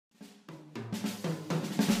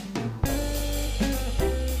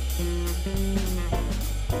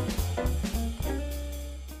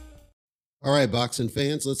All right, boxing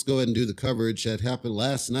fans, let's go ahead and do the coverage that happened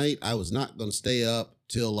last night. I was not going to stay up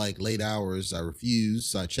till like late hours. I refused.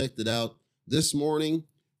 So I checked it out this morning.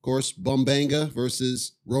 Of course, Bumbanga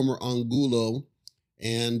versus Romer Angulo.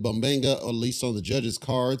 And Bumbanga, at least on the judges'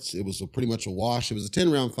 cards, it was pretty much a wash. It was a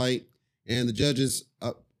 10-round fight. And the judges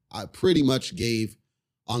I pretty much gave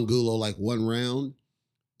Angulo like one round.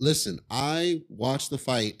 Listen, I watched the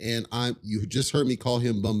fight and you just heard me call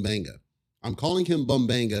him Bumbanga. I'm calling him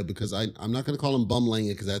Bumbanga because I'm not going to call him Bumlanga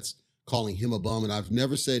because that's calling him a bum. And I've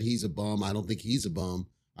never said he's a bum. I don't think he's a bum.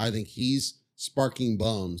 I think he's sparking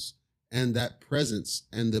bums. And that presence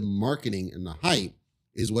and the marketing and the hype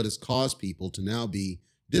is what has caused people to now be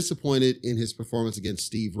disappointed in his performance against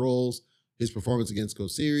Steve Rolls, his performance against Go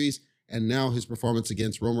Series, and now his performance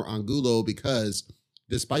against Romer Angulo, because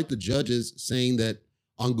despite the judges saying that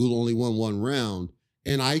Angulo only won one round,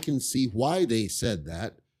 and I can see why they said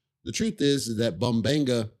that, the truth is that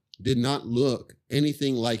Bumbanga did not look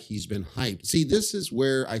anything like he's been hyped. See, this is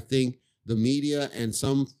where I think the media and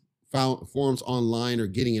some forums online are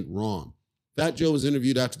getting it wrong. Fat Joe was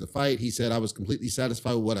interviewed after the fight. He said, I was completely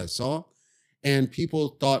satisfied with what I saw. And people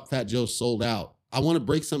thought Fat Joe sold out. I want to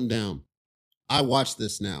break something down. I watched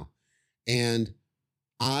this now. And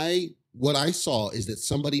what I saw is that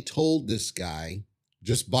somebody told this guy,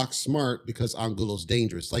 just box smart because Angulo's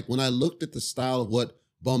dangerous. Like when I looked at the style of what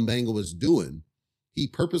Bumbanga was doing, he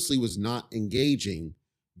purposely was not engaging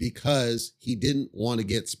because he didn't want to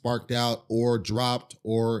get sparked out or dropped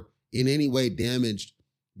or in any way damaged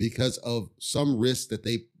because of some risk that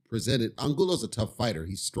they presented. Angulo's a tough fighter.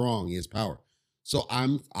 He's strong. He has power. So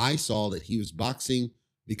I saw that he was boxing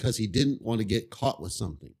because he didn't want to get caught with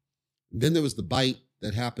something. And then there was the bite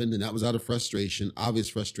that happened, and that was out of frustration, obvious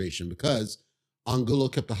frustration, because Angulo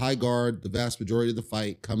kept the high guard the vast majority of the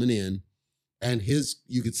fight coming in. And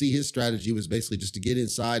you could see his strategy was basically just to get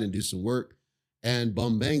inside and do some work. And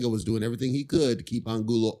Bumbanga was doing everything he could to keep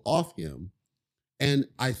Angulo off him. And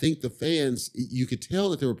I think the fans, you could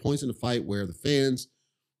tell that there were points in the fight where the fans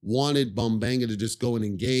wanted Bumbanga to just go and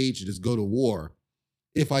engage and just go to war.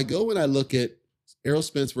 If I go and I look at Errol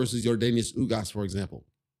Spence versus Yordenis Ugas, for example,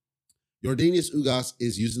 Yordenis Ugas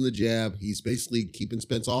is using the jab. He's basically keeping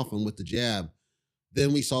Spence off him with the jab.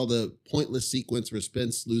 Then we saw the pointless sequence where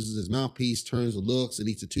Spence loses his mouthpiece, turns and looks, and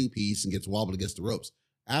eats a two-piece and gets wobbled against the ropes.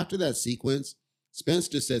 After that sequence, Spence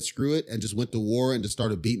just said screw it and just went to war and just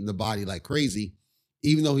started beating the body like crazy.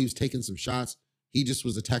 Even though he was taking some shots, he just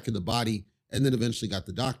was attacking the body and then eventually got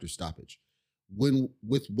the doctor's stoppage.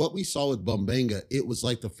 With what we saw with Bumbanga, it was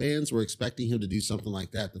like the fans were expecting him to do something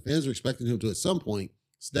like that. The fans were expecting him to, at some point,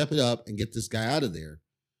 step it up and get this guy out of there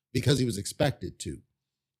because he was expected to.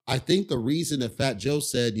 I think the reason that Fat Joe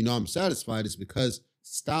said, I'm satisfied is because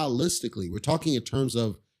stylistically, we're talking in terms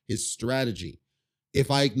of his strategy. If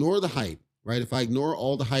I ignore the hype, right? If I ignore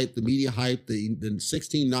all the hype, the media hype, the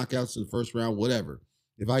 16 knockouts in the first round, whatever.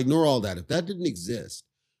 If I ignore all that, if that didn't exist,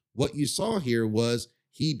 what you saw here was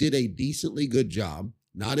he did a decently good job,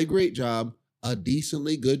 not a great job, a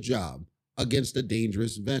decently good job against a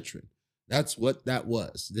dangerous veteran. That's what that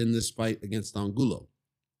was in this fight against Angulo.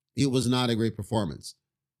 It was not a great performance,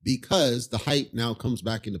 because the hype now comes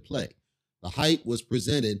back into play. The hype was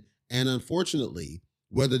presented, and unfortunately,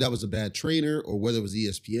 whether that was a bad trainer or whether it was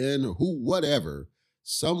ESPN or whatever,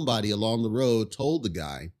 somebody along the road told the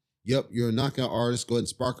guy, yep, you're a knockout artist, go ahead and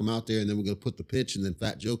spark him out there, and then we're going to put the pitch, and then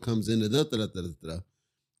Fat Joe comes in,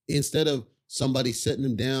 instead of somebody setting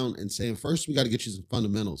him down and saying, first, we got to get you some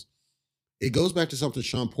fundamentals. It goes back to something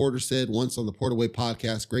Sean Porter said once on the Porterway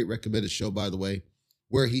podcast, great recommended show, by the way,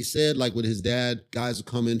 where he said, like with his dad, guys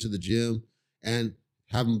will come into the gym and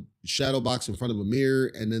have him shadow box in front of a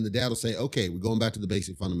mirror, and then the dad will say, okay, we're going back to the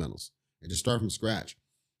basic fundamentals and just start from scratch.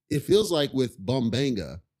 It feels like with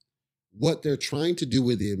Bumbanga, what they're trying to do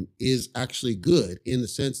with him is actually good in the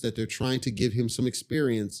sense that they're trying to give him some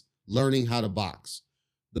experience learning how to box.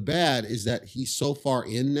 The bad is that he's so far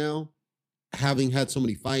in now, having had so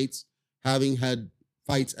many fights, having had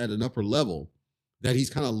fights at an upper level, that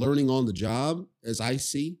he's kind of learning on the job, as I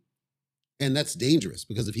see. And that's dangerous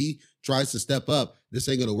because if he tries to step up, this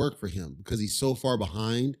ain't going to work for him because he's so far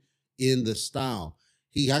behind in the style.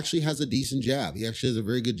 He actually has a decent jab. He actually has a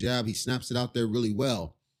very good jab. He snaps it out there really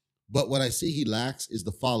well. But what I see he lacks is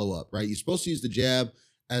the follow-up, right? You're supposed to use the jab.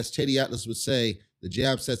 As Teddy Atlas would say, the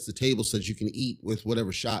jab sets the table so that you can eat with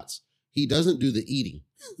whatever shots. He doesn't do the eating.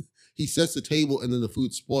 He sets the table and then the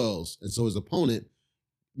food spoils. And so his opponent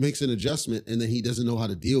makes an adjustment and then he doesn't know how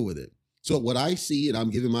to deal with it. So what I see, and I'm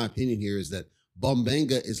giving my opinion here, is that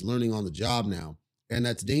Bumbanga is learning on the job now. And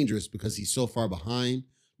that's dangerous because he's so far behind.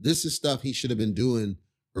 This is stuff he should have been doing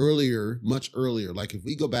earlier, much earlier. Like if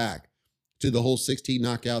we go back to the whole 16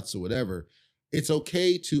 knockouts or whatever. It's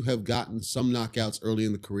okay to have gotten some knockouts early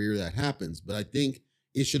in the career. That happens. But I think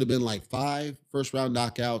it should have been like 5 first-round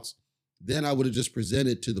knockouts. Then I would have just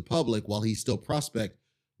presented to the public while he's still prospect.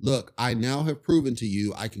 Look, I now have proven to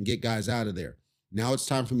you I can get guys out of there. Now it's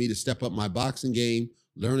time for me to step up my boxing game,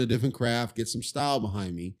 learn a different craft, get some style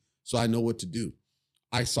behind me so I know what to do.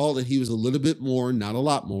 I saw that he was a little bit more, not a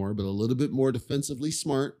lot more, but a little bit more defensively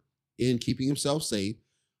smart in keeping himself safe.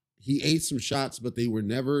 He ate some shots, but they were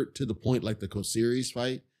never to the point like the Cosseries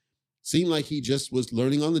fight. Seemed like he just was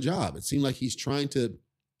learning on the job. It seemed like he's trying to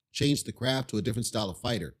change the craft to a different style of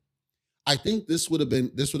fighter. I think this would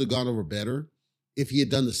have gone over better if he had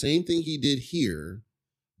done the same thing he did here,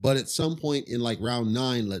 but at some point in like round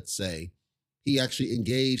 9, let's say, he actually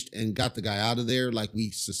engaged and got the guy out of there like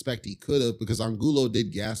we suspect he could have, because Angulo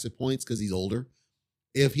did gas at points because he's older.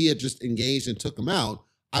 If he had just engaged and took him out,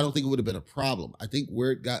 I don't think it would have been a problem. I think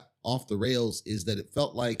where it got off the rails is that it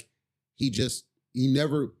felt like he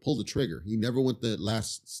never pulled the trigger. He never went the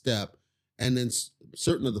last step. And then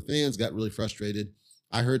certain of the fans got really frustrated.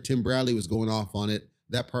 I heard Tim Bradley was going off on it.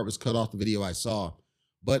 That part was cut off the video I saw.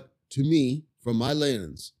 But to me, from my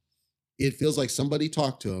lens, it feels like somebody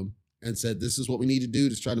talked to him and said, this is what we need to do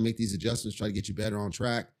to try to make these adjustments, try to get you better on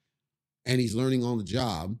track. And he's learning on the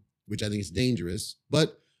job, which I think is dangerous.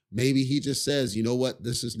 But maybe he just says, you know what,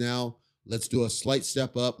 this is now, let's do a slight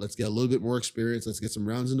step up. Let's get a little bit more experience. Let's get some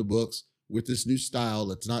rounds in the books with this new style.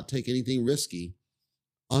 Let's not take anything risky.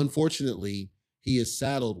 Unfortunately, he is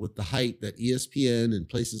saddled with the hype that ESPN and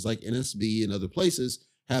places like NSB and other places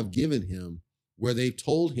have given him, where they've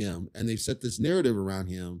told him and they've set this narrative around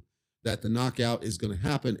him that the knockout is going to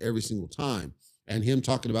happen every single time. And him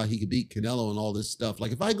talking about he could beat Canelo and all this stuff.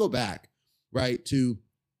 Like if I go back, right, to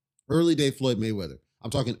early day Floyd Mayweather, I'm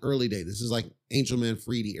talking early day. This is like Angel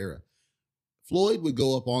Manfredi era. Floyd would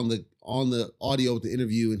go up on the audio with the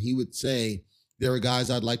interview and he would say, there are guys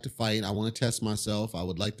I'd like to fight. I want to test myself. I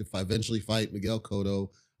would like to eventually fight Miguel Cotto.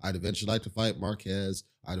 I'd eventually like to fight Marquez.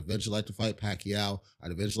 I'd eventually like to fight Pacquiao. I'd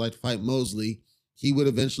eventually like to fight Mosley. He would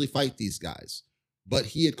eventually fight these guys. But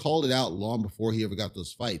he had called it out long before he ever got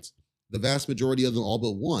those fights. The vast majority of them, all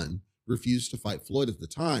but one, refused to fight Floyd at the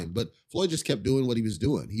time. But Floyd just kept doing what he was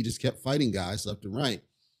doing. He just kept fighting guys left and right.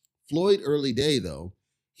 Floyd, early day, though,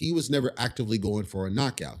 he was never actively going for a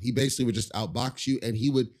knockout. He basically would just outbox you, and he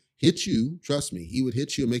would hit you. Trust me, he would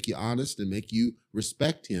hit you and make you honest and make you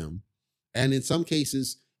respect him. And in some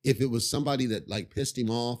cases, if it was somebody that like pissed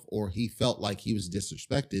him off or he felt like he was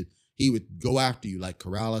disrespected, he would go after you like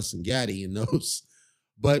Corrales and Gaddy and those.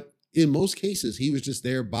 But in most cases, he was just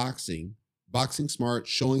there boxing smart,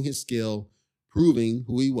 showing his skill, proving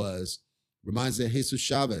who he was. Reminds me of Jesus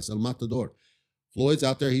Chavez, El Matador. Floyd's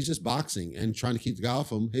out there, he's just boxing and trying to keep the guy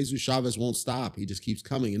off him. Jesus Chavez won't stop. He just keeps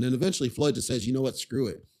coming. And then eventually Floyd just says, you know what, screw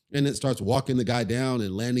it. And then starts walking the guy down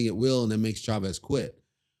and landing at will and then makes Chavez quit.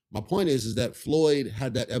 My point is that Floyd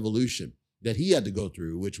had that evolution that he had to go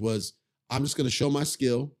through, which was, I'm just going to show my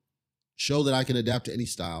skill, show that I can adapt to any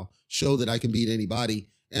style, show that I can beat anybody,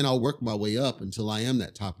 and I'll work my way up until I am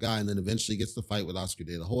that top guy, and then eventually gets the fight with Oscar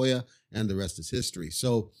De La Hoya, and the rest is history.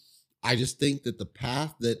 So I just think that the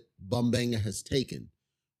path that Berlanga has taken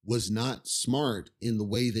was not smart in the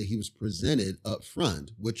way that he was presented up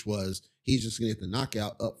front, which was he's just going to get the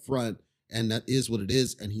knockout up front, and that is what it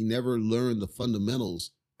is, and he never learned the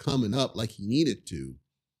fundamentals coming up like he needed to,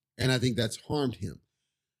 and I think that's harmed him.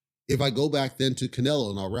 If I go back then to Canelo,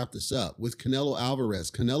 and I'll wrap this up, with Canelo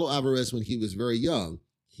Alvarez, when he was very young,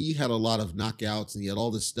 he had a lot of knockouts, and he had all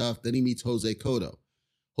this stuff. Then he meets Jose Cotto.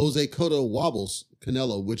 Jose Cotto wobbles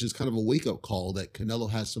Canelo, which is kind of a wake-up call that Canelo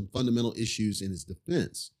has some fundamental issues in his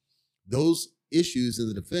defense. Those issues in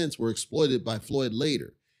the defense were exploited by Floyd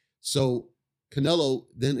later. So Canelo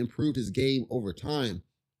then improved his game over time.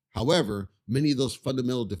 However, many of those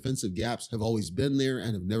fundamental defensive gaps have always been there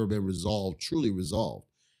and have never been resolved, truly resolved.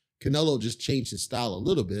 Canelo just changed his style a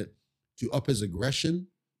little bit to up his aggression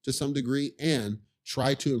to some degree and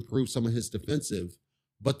try to improve some of his defensive.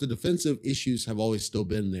 But the defensive issues have always still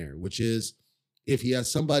been there, which is if he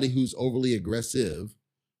has somebody who's overly aggressive,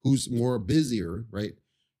 who's more busier, right?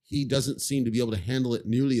 He doesn't seem to be able to handle it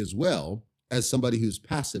nearly as well as somebody who's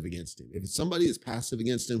passive against him. If it's somebody that's passive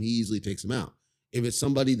against him, he easily takes him out. If it's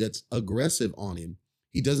somebody that's aggressive on him,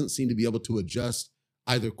 he doesn't seem to be able to adjust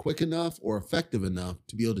either quick enough or effective enough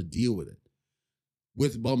to be able to deal with it.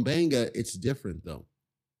 With Berlanga, it's different though.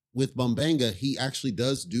 With Berlanga, he actually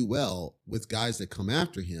does do well with guys that come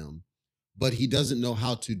after him, but he doesn't know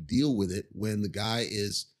how to deal with it when the guy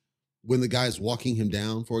is walking him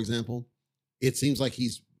down, for example. It seems like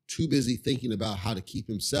he's too busy thinking about how to keep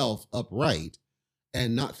himself upright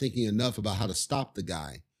and not thinking enough about how to stop the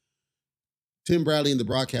guy. Tim Bradley in the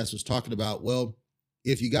broadcast was talking about, well,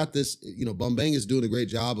 if you got this, Bombang is doing a great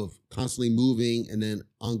job of constantly moving, and then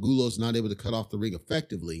Angulo's not able to cut off the ring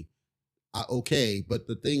effectively. Okay, but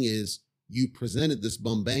the thing is, you presented this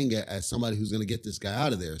Bombanga as somebody who's going to get this guy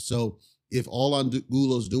out of there. So if all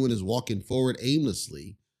Angulo's doing is walking forward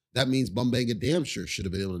aimlessly, that means Bombanga damn sure should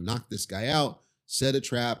have been able to knock this guy out, set a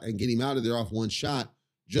trap, and get him out of there off one shot,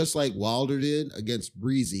 just like Wilder did against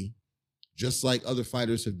Breezy, just like other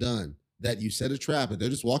fighters have done. That you set a trap and they're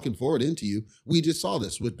just walking forward into you. We just saw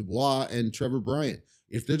this with Dubois and Trevor Bryant.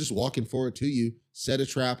 If they're just walking forward to you, set a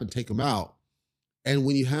trap and take them out. And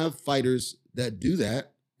when you have fighters that do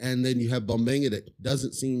that, and then you have Bombanga that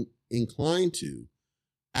doesn't seem inclined to,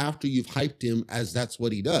 after you've hyped him as that's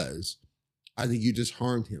what he does, I think you just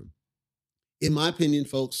harmed him. In my opinion,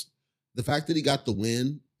 folks, the fact that he got the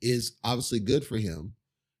win is obviously good for him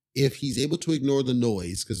if he's able to ignore the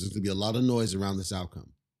noise, because there's going to be a lot of noise around this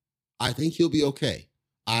outcome. I think he'll be okay.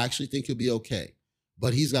 I actually think he'll be okay.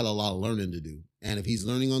 But he's got a lot of learning to do. And if he's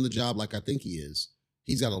learning on the job like I think he is,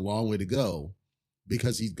 he's got a long way to go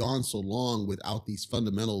because he's gone so long without these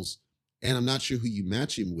fundamentals. And I'm not sure who you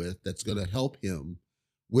match him with that's going to help him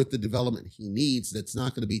with the development he needs that's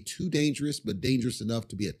not going to be too dangerous, but dangerous enough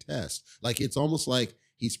to be a test. Like, it's almost like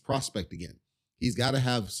he's prospect again. He's got to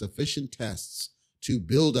have sufficient tests to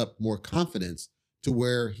build up more confidence to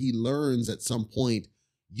where he learns at some point,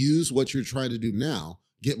 use what you're trying to do now,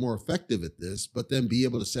 get more effective at this, but then be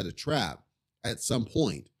able to set a trap at some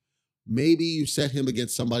point. Maybe you set him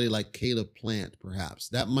against somebody like Caleb Plant, perhaps.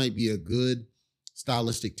 That might be a good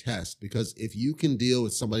stylistic test, because if you can deal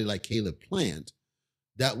with somebody like Caleb Plant,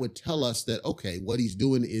 that would tell us that, okay, what he's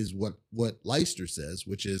doing is what Leicester says,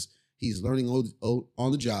 which is he's learning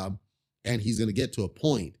on the job and he's going to get to a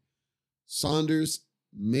point. Saunders,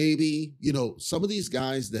 maybe, some of these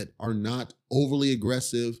guys that are not overly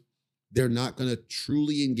aggressive, they're not going to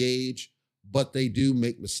truly engage, but they do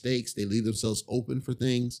make mistakes. They leave themselves open for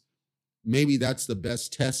things. Maybe that's the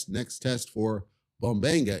best test, next test for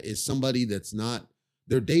Bombanga, is somebody that's not,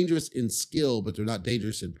 they're dangerous in skill, but they're not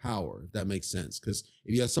dangerous in power, if that makes sense. Because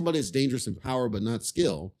if you have somebody that's dangerous in power, but not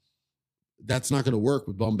skill, that's not going to work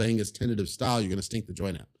with Bombanga's tentative style. You're going to stink the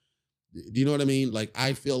joint out. Do you know what I mean? Like,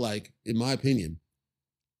 I feel like, in my opinion,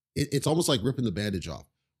 it's almost like ripping the bandage off.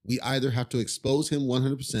 We either have to expose him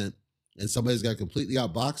 100% and somebody's got to completely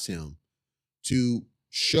outbox him to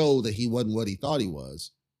show that he wasn't what he thought he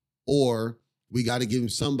was, or we got to give him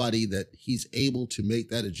somebody that he's able to make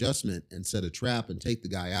that adjustment and set a trap and take the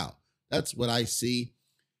guy out. That's what I see.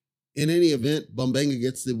 In any event, Bombanga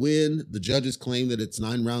gets the win. The judges claim that it's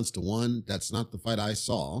 9 rounds to 1. That's not the fight I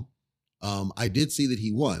saw. I did see that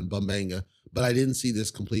he won, Bombanga, but I didn't see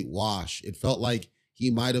this complete wash. It felt like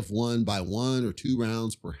he might have won by 1 or 2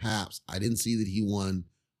 rounds, perhaps. I didn't see that he won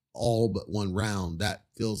all but 1 round. That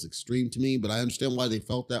feels extreme to me, but I understand why they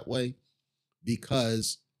felt that way,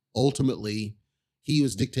 because ultimately he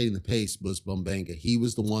was dictating the pace, was Bombanga. He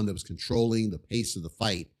was the one that was controlling the pace of the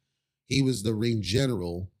fight. He was the ring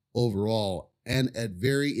general overall, and at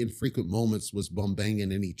very infrequent moments was Bombanga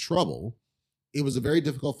in any trouble. It was a very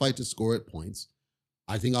difficult fight to score at points.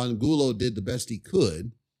 I think Angulo did the best he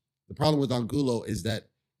could. The problem with Angulo is that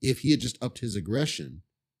if he had just upped his aggression,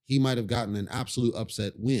 he might have gotten an absolute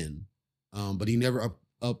upset win, but he never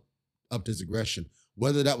upped his aggression.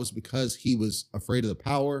 Whether that was because he was afraid of the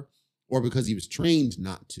power or because he was trained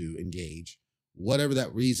not to engage, whatever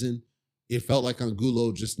that reason, it felt like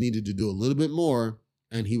Angulo just needed to do a little bit more,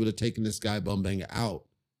 and he would have taken this guy Bombanga out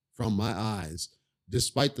from my eyes.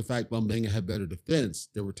 Despite the fact Bombanga had better defense,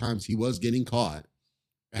 there were times he was getting caught,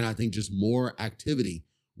 and I think just more activity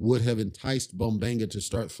would have enticed Bombanga to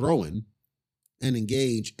start throwing and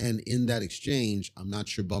engage, and in that exchange, I'm not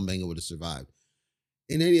sure Bombanga would have survived.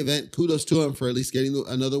 In any event, kudos to him for at least getting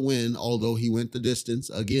another win, although he went the distance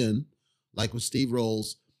again, like with Steve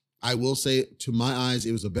Rolls. I will say, to my eyes,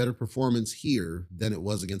 it was a better performance here than it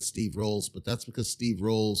was against Steve Rolls, but that's because Steve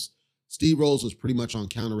Rolls was pretty much on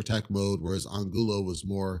counterattack mode, whereas Angulo was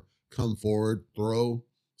more come forward, throw.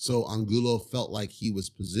 So Angulo felt like he was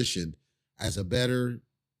positioned as a better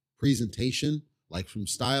presentation, like from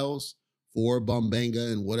styles, for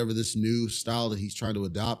Bombanga and whatever this new style that he's trying to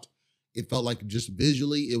adopt. It felt like just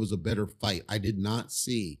visually, it was a better fight. I did not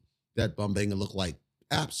see that Bombanga looked like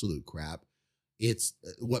absolute crap. It's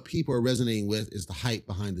what people are resonating with is the hype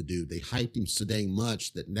behind the dude. They hyped him so dang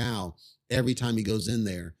much that now every time he goes in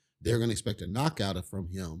there, they're going to expect a knockout from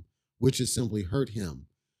him, which has simply hurt him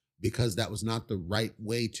because that was not the right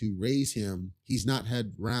way to raise him. He's not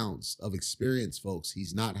had rounds of experience, folks.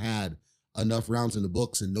 He's not had enough rounds in the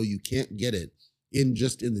books, and no, you can't get it in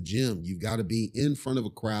the gym. You've got to be in front of a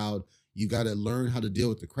crowd. You got to learn how to deal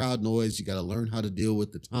with the crowd noise. You got to learn how to deal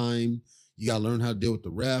with the time. You got to learn how to deal with the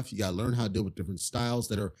ref. You got to learn how to deal with different styles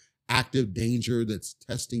that are active danger that's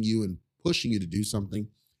testing you and pushing you to do something.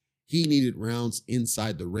 He needed rounds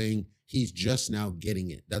inside the ring. He's just now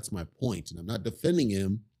getting it. That's my point. And I'm not defending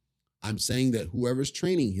him. I'm saying that whoever's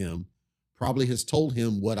training him probably has told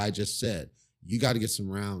him what I just said. You got to get some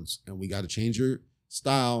rounds, and we got to change your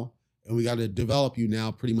style, and we got to develop you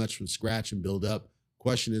now pretty much from scratch and build up.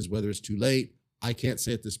 Question is whether it's too late. I can't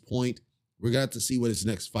say at this point. We're going to have to see what his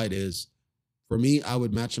next fight is. For me, I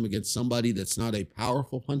would match him against somebody that's not a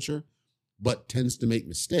powerful puncher, but tends to make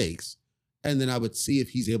mistakes. And then I would see if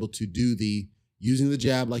he's able to do using the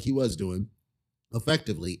jab like he was doing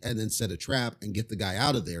effectively, and then set a trap and get the guy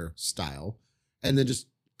out of there style, and then just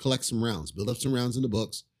collect some rounds, build up some rounds in the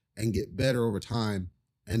books, and get better over time.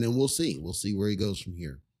 And then we'll see. We'll see where he goes from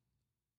here.